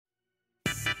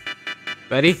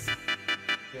Ready?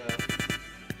 Yeah.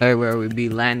 Alright, where we be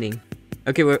landing?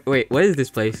 Okay, wait, what is this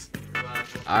place?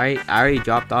 I already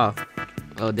dropped off.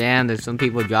 Oh damn, there's some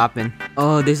people dropping.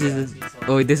 Oh, this is.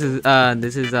 Oh, this is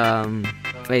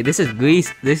Wait, this is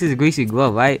Grease. This is Greasy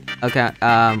Glove, right? Okay.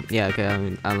 Yeah.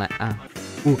 Okay.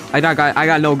 Ooh, I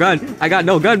got no gun. I got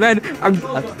no gun, man.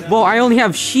 Well, I only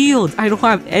have shields. I don't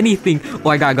have anything. Oh,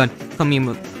 I got a gun. Come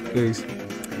here, guys.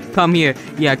 Come here.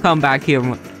 Yeah, come back here.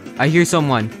 I hear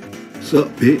someone. Sup,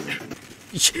 bitch?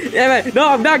 Yeah, man. No,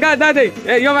 I'm not got nothing.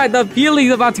 Hey, yo, man, the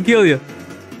feeling's about to kill you.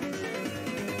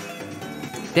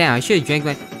 Damn, I should have drank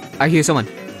my. I hear someone.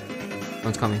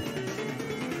 Someone's coming.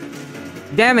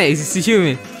 Damn it, he's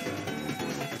shooting me.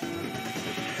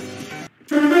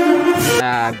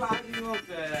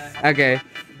 Okay.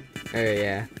 Oh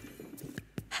yeah.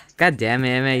 God damn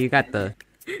it, man, you got the.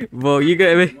 Whoa, you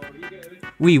got me.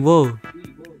 Wait, whoa.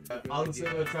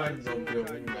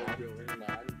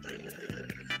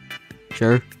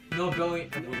 Sure. No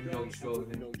going.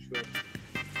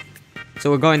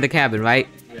 So we're going to the cabin, right?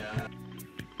 Yeah.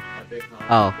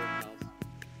 Oh.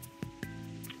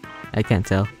 I can't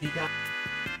tell.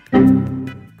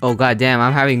 Oh god damn,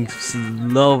 I'm having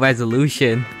low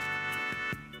resolution.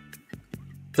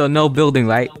 So no building,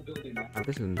 right? Oh,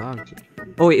 this is a dog.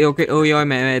 Oh wait, okay. Oh yeah,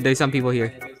 man, there's some people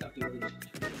here.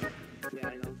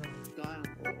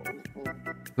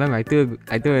 Remember, I threw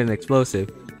an explosive.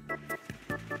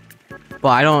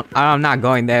 But I'm not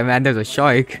going there, man. There's a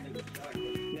shark.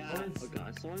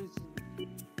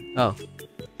 Oh.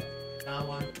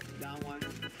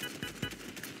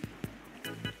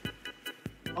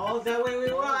 Oh, that way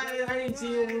we were. I didn't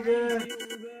see you over there.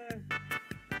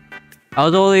 I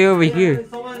was only over here.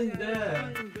 Someone is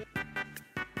there.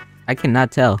 I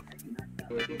cannot tell.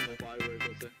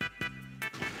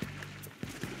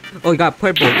 Oh, you got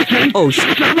purple. Oh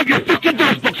shit.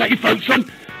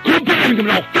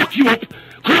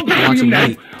 Want some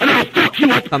meat?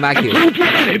 Come back here.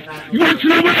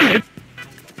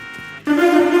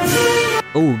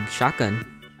 Oh, shotgun.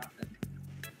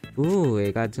 Ooh,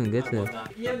 I got some good stuff.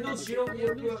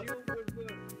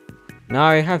 Now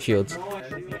I have shields.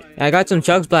 I got some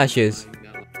chug splashes.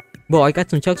 Bro, I got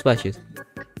some chug splashes.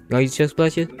 You want use chug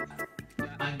splashes?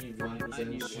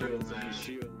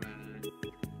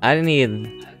 I didn't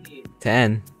need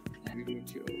 10.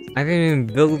 I didn't even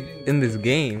build in this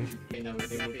game.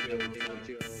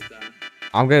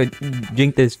 I'm gonna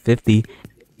drink this 50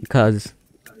 because.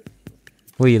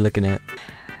 What are you looking at?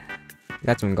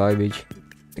 Got some garbage.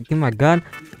 Give me my gun.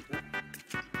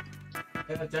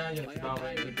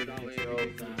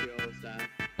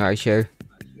 Alright, sure.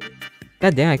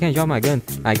 God damn, I can't drop my gun.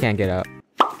 I can't get out.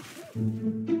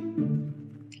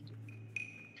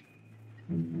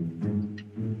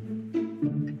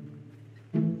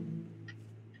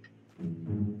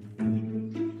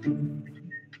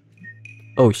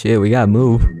 Oh shit, we gotta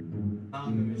move.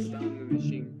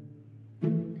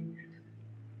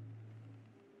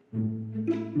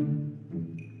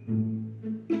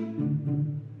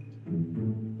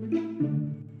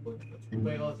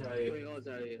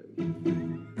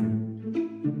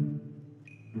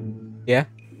 Yeah?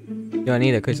 Yo, I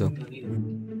need a crystal.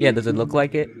 Yeah, does it look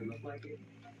like it?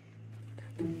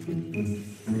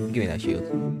 Give me that shield.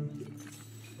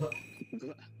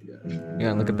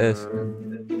 Yeah, look at this.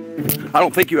 I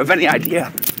don't think you have any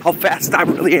idea how fast I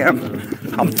really am.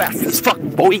 I'm fast as fuck,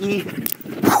 boy.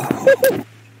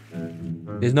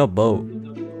 There's no boat.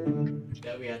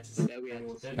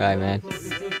 Alright, man.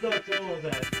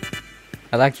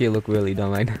 I actually look really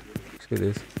dumb right now. Look at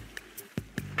this.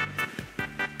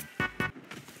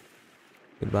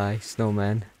 Goodbye,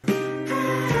 snowman.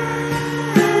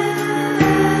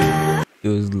 It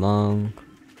was long.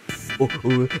 Oh,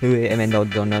 wait, I mean, no.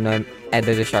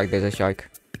 There's a shark.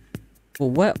 Well,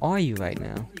 what are you right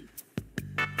now?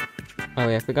 Oh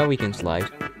yeah, I forgot we can slide.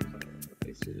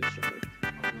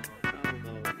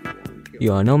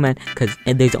 You are no man, cause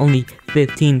there's only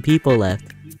 15 people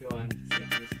left.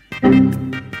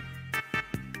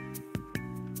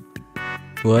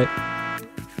 What?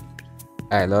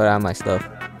 Alright, load out my stuff.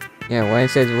 Yeah, when it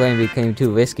says when it became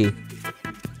too risky.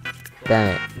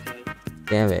 Damn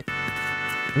it.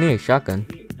 I need a shotgun.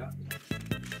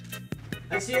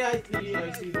 I see.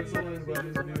 There's someone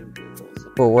running there.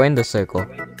 Well, we're in the circle.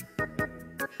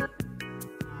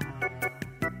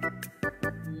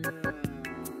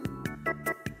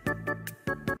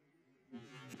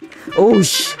 Oh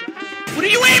sh! What are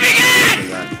you aiming at?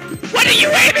 What are you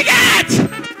aiming at?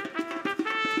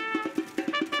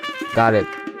 Got it.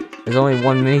 There's only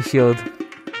one mini shield.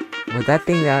 Was that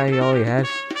thing that I already had?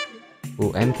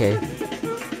 Ooh, MK.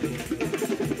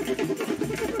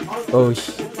 Oh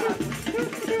sh!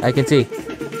 I can see.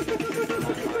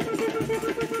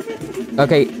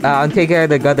 Okay, I'll take care of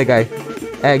the other guy.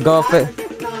 Hey, go up it.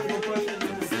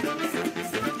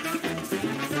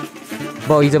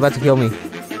 Bro, he's about to kill me.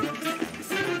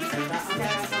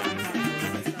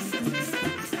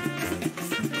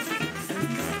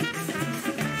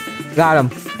 Got him.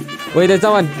 Wait, there's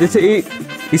someone.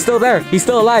 He's still there. He's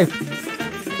still alive.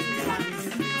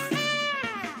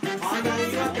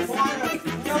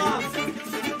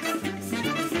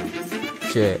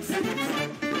 Shit.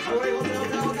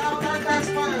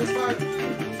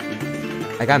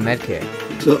 I got medkit.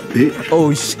 What's up, bitch? Oh,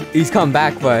 he's come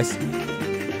back for us.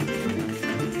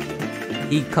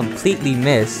 He completely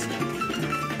missed.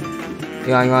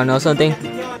 You wanna know something?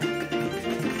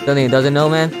 Something he doesn't know,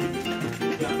 man?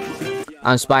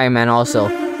 I'm Spider-Man also.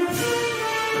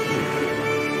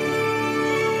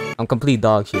 I'm complete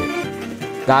dog shit.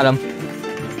 Got him.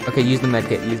 Okay, use the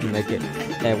medkit. Use the medkit.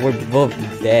 And we're both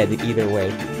dead either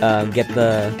way. Get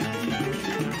the...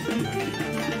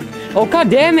 Oh, god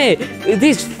damn it!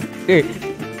 This...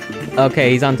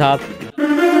 Okay, he's on top.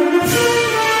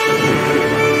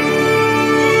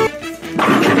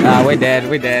 We're dead.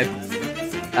 We're dead.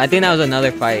 I think that was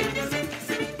another fight.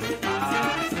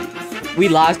 We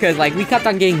lost because like we kept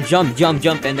on getting jump,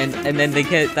 and then they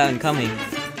kept on coming,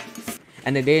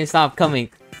 and they didn't stop coming.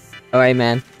 All right,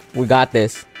 man, we got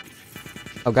this.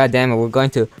 Oh god damn it, we're going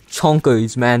to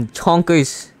chonkers, man,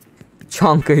 chonkers,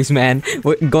 man.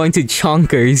 We're going to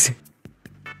chonkers.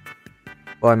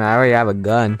 Boy, man, I already have a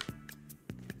gun.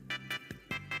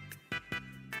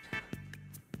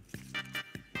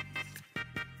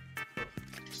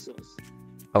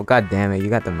 Oh god damn it, you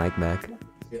got the mic back.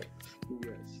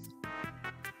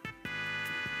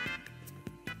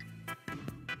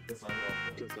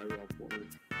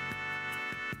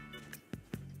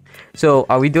 So,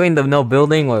 are we doing the no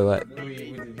building or what?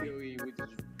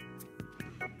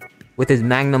 With his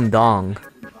magnum dong.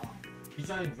 He's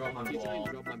trying to drop my ball.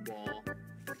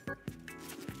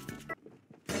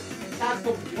 That's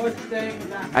the worst thing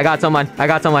that... I got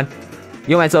someone.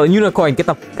 Yo, man, so unicorn, get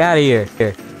the fuck out of here.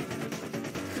 Here.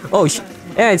 Oh,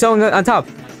 hey, someone on top.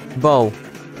 Bo,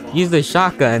 use the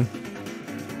shotgun.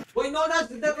 Wait, no,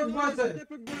 that's a different person.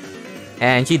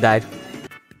 And she died.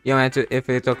 Yo, man, if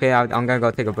it's okay, I'm gonna go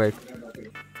take a break.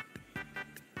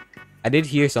 I did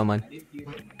hear someone.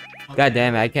 God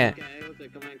damn it, I can't.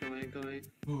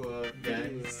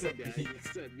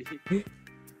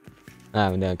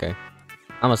 Okay.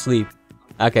 I'm asleep.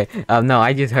 Okay. No,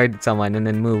 I just heard someone and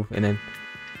then move and then.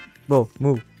 Whoa,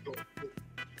 move.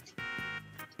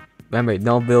 Remember,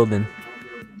 no building.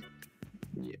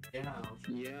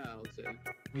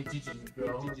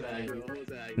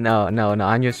 No,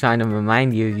 I'm just trying to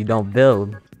remind you, you don't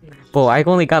build. Bro, I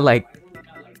only got like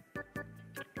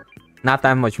not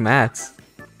that much mats.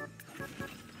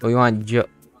 Oh, you want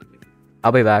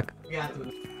I'll be back.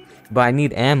 But I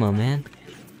need ammo, man.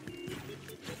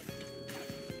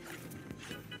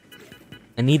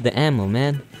 I need the ammo,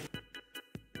 man.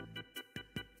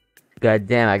 God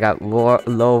damn, I got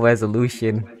low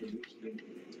resolution.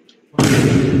 What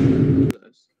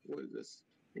is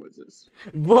this?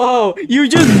 Whoa, you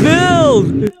just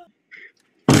build!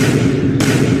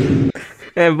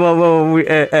 Hey, whoa,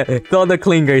 throw the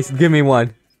clingers, give me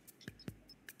one.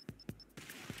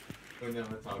 We're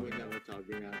never talking.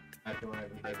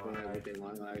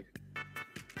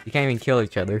 You can't even kill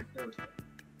each other.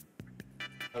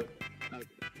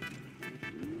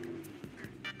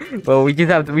 Well, we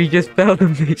just failed the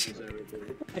mission.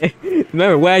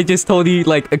 Remember what I just told you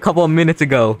like a couple of minutes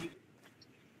ago.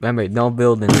 Remember, no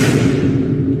building.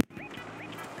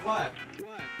 What?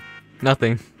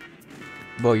 Nothing.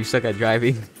 Bro, you suck at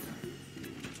driving.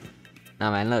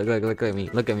 Nah, man, look at me.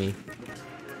 Look at me.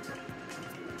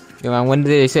 Yo, man, when did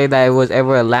they say that it was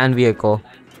ever a land vehicle?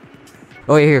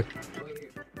 Oh, here.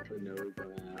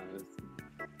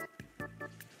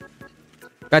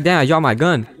 God damn, I dropped my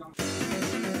gun.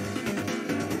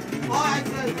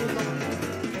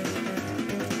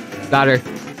 Got her.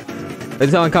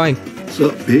 There's someone coming. What's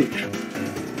up,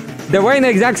 bitch? They're wearing the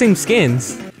exact same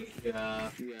skins. Yeah.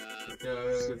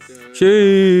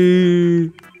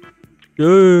 Shee.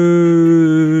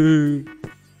 You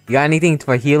got anything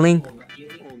for healing?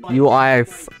 You are.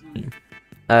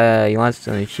 You want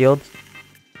some shields?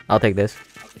 I'll take this.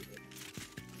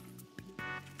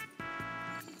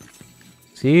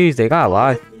 Jeez, they got a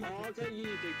lot.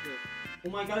 Oh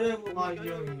my god, you're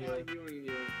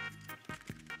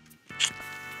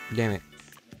Damn it.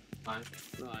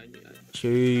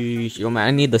 Jeez, yo man,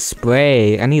 I need the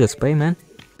spray. I need a spray, man.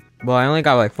 Boy, I only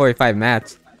got like 45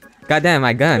 mats. God damn,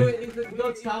 my gun.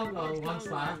 Go down one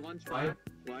spot. Why?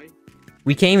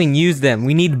 We can't even use them.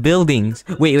 We need buildings.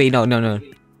 Wait, no.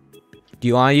 Do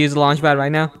you want to use the launch pad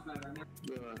right now?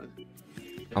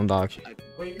 I'm dog.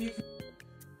 Wait,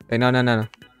 no.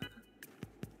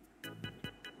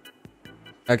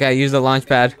 Okay, use the launch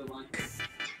pad.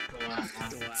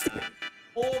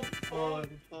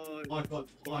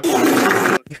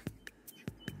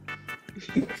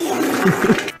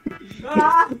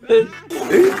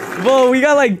 Whoa, we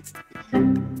got like...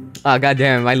 Oh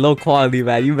goddamn, my low quality,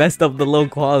 man. You messed up the low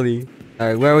quality. All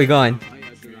right, where are we going?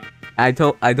 I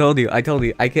told you. I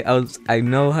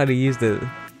know how to use the...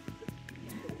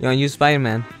 You wanna use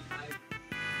Spider-Man?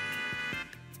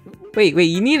 Wait,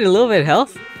 you need a little bit of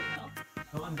health?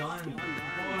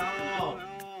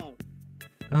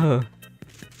 Oh.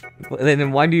 Well,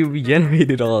 then why do you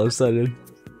regenerate it all of a sudden?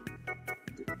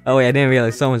 Oh wait, I didn't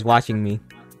realize someone's watching me.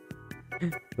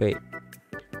 Wait.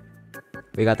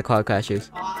 We got the car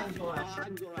crashes.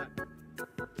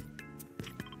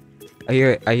 I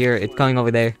hear it. It's coming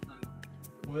over there.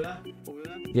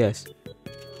 Yes.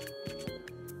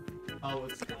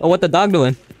 Oh, what the dog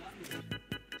doing?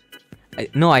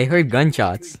 No, I heard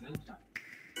gunshots.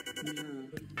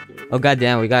 Oh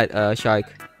goddamn, we got a shark.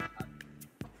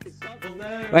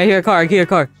 Right here,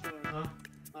 car.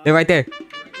 They're right there.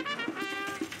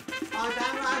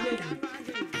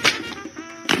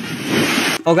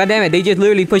 Oh goddamn it! They just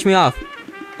literally pushed me off.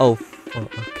 Oh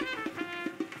okay.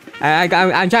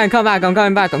 I'm trying to come back. I'm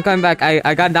coming back.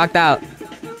 I got knocked out.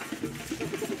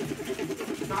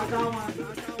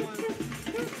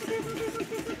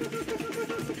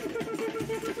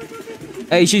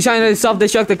 Hey, she's trying to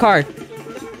self-destruct the car.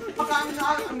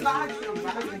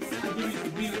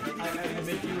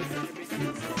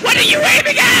 What are you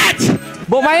aiming at?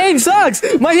 But my aim sucks!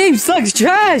 My aim sucks,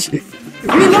 trash!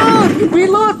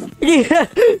 Reload!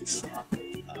 Yes!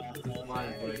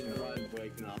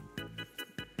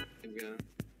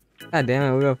 God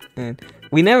damn it, man.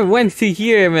 We never went to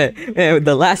here, man.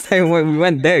 The last time we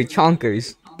went there,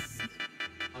 chonkers.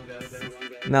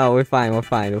 No, we're fine.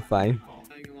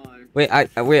 Wait,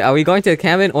 are we going to the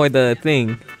cabin or the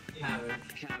thing?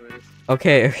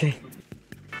 Okay.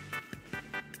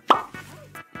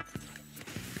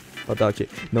 Oh, dodge it.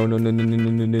 No.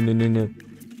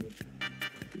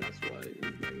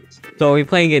 So are we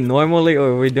playing it normally or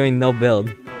are we doing no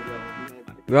build?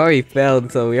 We already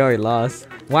failed, so we already lost.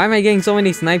 Why am I getting so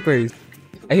many snipers?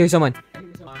 I hear someone.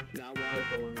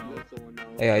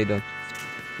 Hey, how you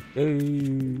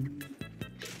doing?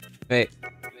 Wait.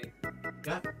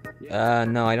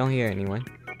 No, I don't hear anyone.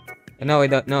 No,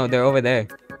 they're over there.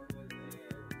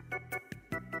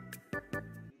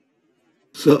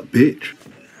 Sup, bitch?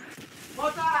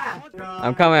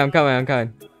 I'm coming.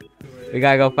 We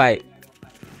gotta go fight.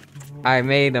 I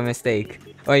made a mistake.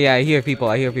 Oh yeah, I hear people.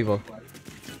 I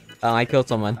killed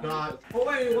someone.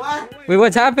 Wait,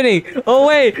 what's happening? Oh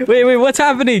wait, what's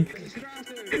happening?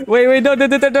 Wait, no,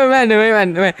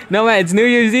 man, it's New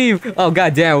Year's Eve. Oh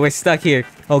goddamn, we're stuck here.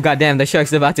 Oh goddamn, the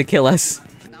shark's about to kill us.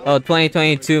 Oh,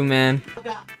 2022, man.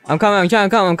 I'm coming.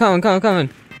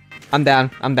 I'm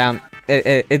down.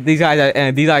 These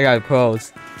guys are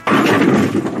pros.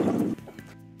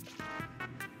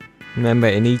 Remember,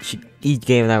 in each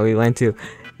game that we went to,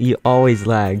 you always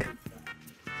lag.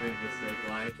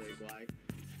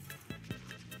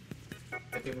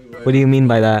 What do you mean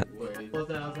by that?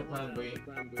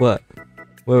 What?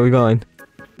 Where are we going?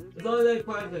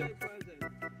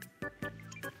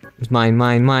 It's mine.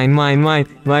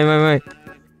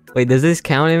 Wait, does this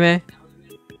count, man?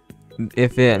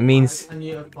 If it means...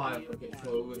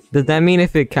 Does that mean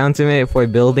if it counts it for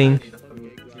building?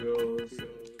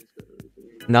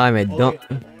 No, I mean, don't...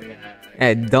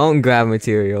 Hey, don't grab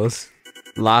materials.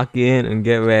 Lock in and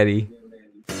get ready.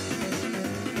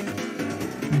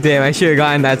 Damn, I should've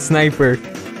gotten that sniper.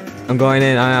 I'm going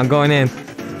in.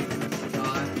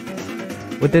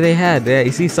 What did they have? Yeah,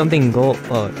 you see something gold?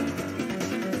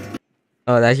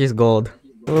 Oh, that's just gold.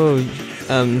 Oh,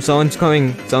 someone's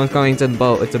coming to the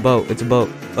boat. It's a boat.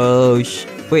 Oh,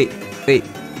 wait.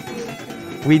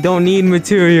 We don't need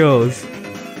materials.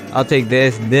 I'll take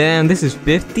this. Damn, this is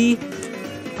 50?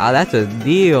 Ah, that's a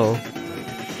deal.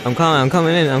 I'm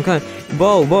coming in.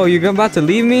 Bo, you're about to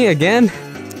leave me again?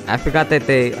 I forgot that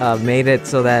they made it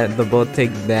so that the boat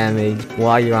takes damage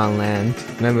while you're on land.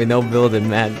 Remember, no building,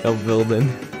 man. No building.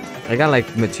 I got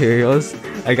like materials.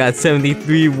 I got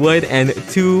 73 wood and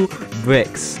 2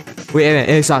 bricks.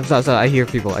 Wait, stop. I hear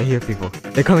people.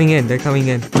 They're coming in.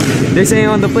 They're saying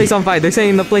on the place on fire.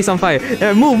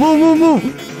 Move.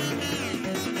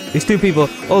 There's 2 people.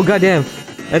 Oh, goddamn.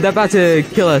 They're about to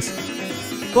kill us.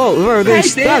 Whoa, bro, they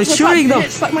stop shooting them.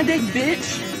 Suck my dick,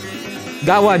 bitch.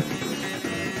 Got one.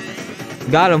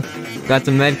 Got him. Got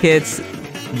some med kits.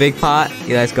 Big pot.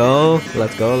 Yeah, let's go.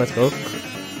 Let's go. Let's go.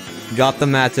 Drop the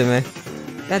mats in me.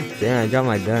 God damn, I dropped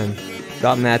my gun.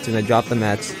 Drop mats in me. Drop the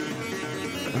mats.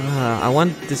 I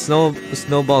want the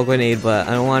snowball grenade, but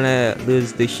I don't want to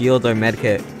lose the shield or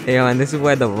medkit. Hey man, this is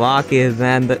where the rock is,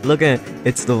 man. Look at it.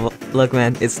 It's the look,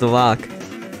 man. It's the rock.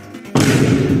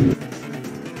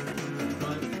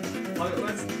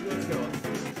 Let's go.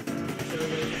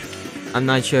 I'm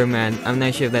not sure, man. I'm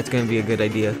not sure if that's gonna be a good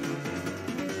idea.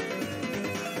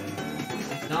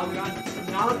 Now we got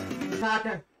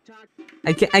attacker.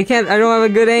 I can't. I don't have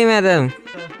a good aim at him.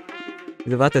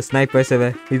 He's about to snipe us,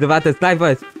 man. He's about to snipe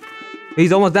us.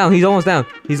 He's almost down. He's almost down.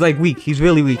 He's like weak. He's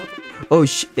really weak. Oh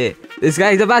shit! This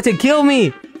guy's about to kill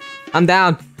me. I'm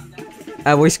down.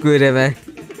 We're screwed, man.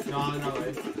 No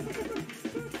way.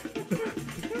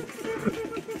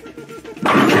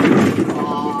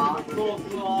 So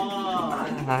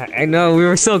close. I know, we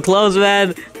were so close,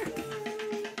 man.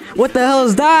 What the hell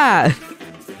is that?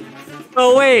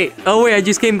 Oh wait, I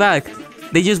just came back.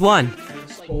 They just won. Have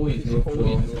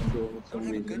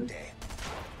a good day.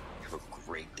 Have a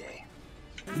great day.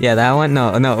 Yeah, that one?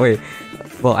 No, wait.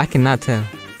 Well, I cannot tell.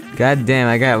 God damn,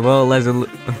 I got well resolu-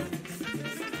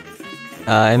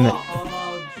 and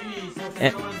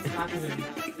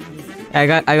Jeez. I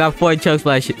got 4 choke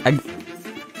splashes.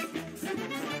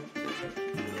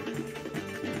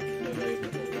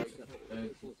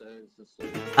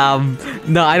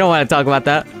 No, I don't want to talk about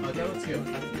that. Okay, let's go.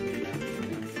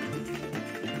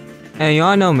 And you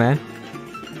all know, man.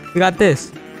 We got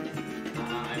this.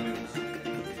 I know.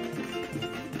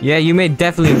 Yeah, you may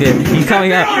definitely did. He's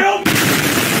coming up. Oh,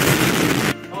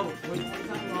 wait, what's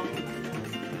that wrong?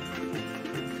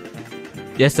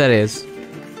 Yes, that is.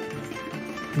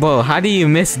 Whoa, how do you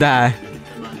miss that?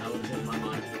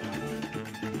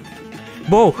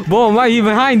 Whoa, am I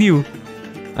even behind you?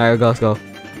 Alright, let's go.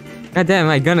 God damn,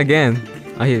 my gun again.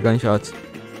 I hear gunshots.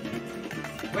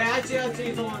 Wait, I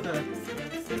see someone there.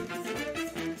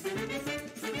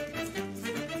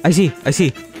 I see.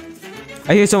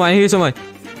 I hear someone.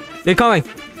 They're coming.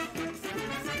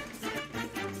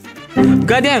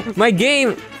 God damn, my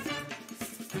game.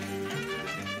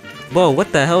 Whoa,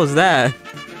 what the hell is that?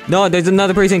 No, there's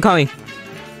another person coming.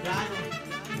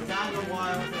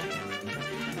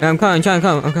 I'm coming, trying to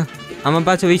come. Okay. I'm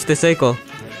about to reach the circle.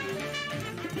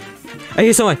 I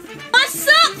hear someone. What's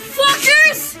up,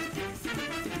 fuckers?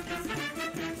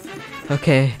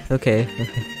 Okay,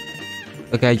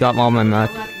 I dropped all my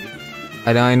mats.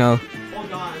 I know. Oh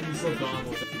god, I'm so gone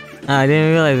with it. I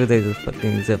didn't realize that there's a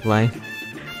fucking zip line.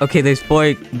 Okay, there's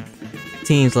 4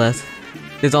 teams left.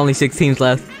 There's only 6 teams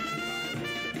left.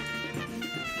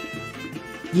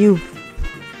 You.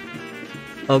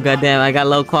 Oh goddamn, I got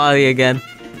low quality again.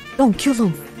 Don't kill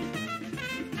him.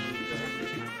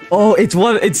 Oh, it's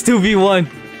 2v1.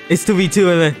 It's 2v2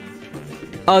 of it.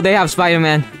 Oh, they have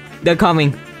Spider-Man. They're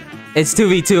coming. It's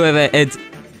 2v2 of it.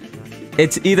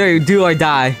 It's either do or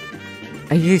die.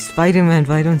 I hear Spider-Man,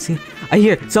 but I don't see. I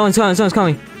hear someone's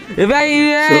coming. If I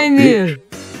hear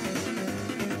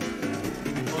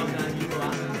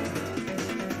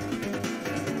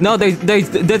No,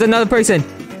 there's another person.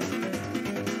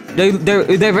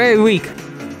 They're very weak.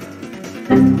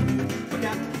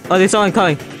 Oh, there's someone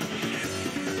coming.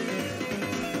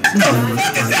 Is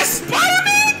that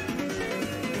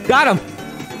Spider-Man? Got him.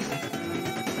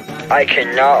 I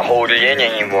cannot hold it in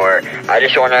anymore. I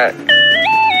just wanna,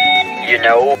 you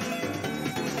know.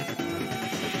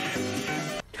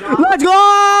 Let's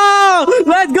go!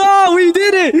 Let's go! We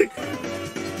did it!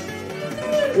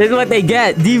 This is what they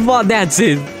get. Default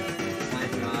dances.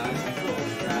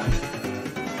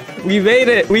 We made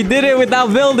it. We did it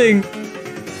without building.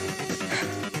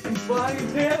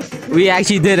 We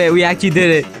actually did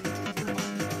it.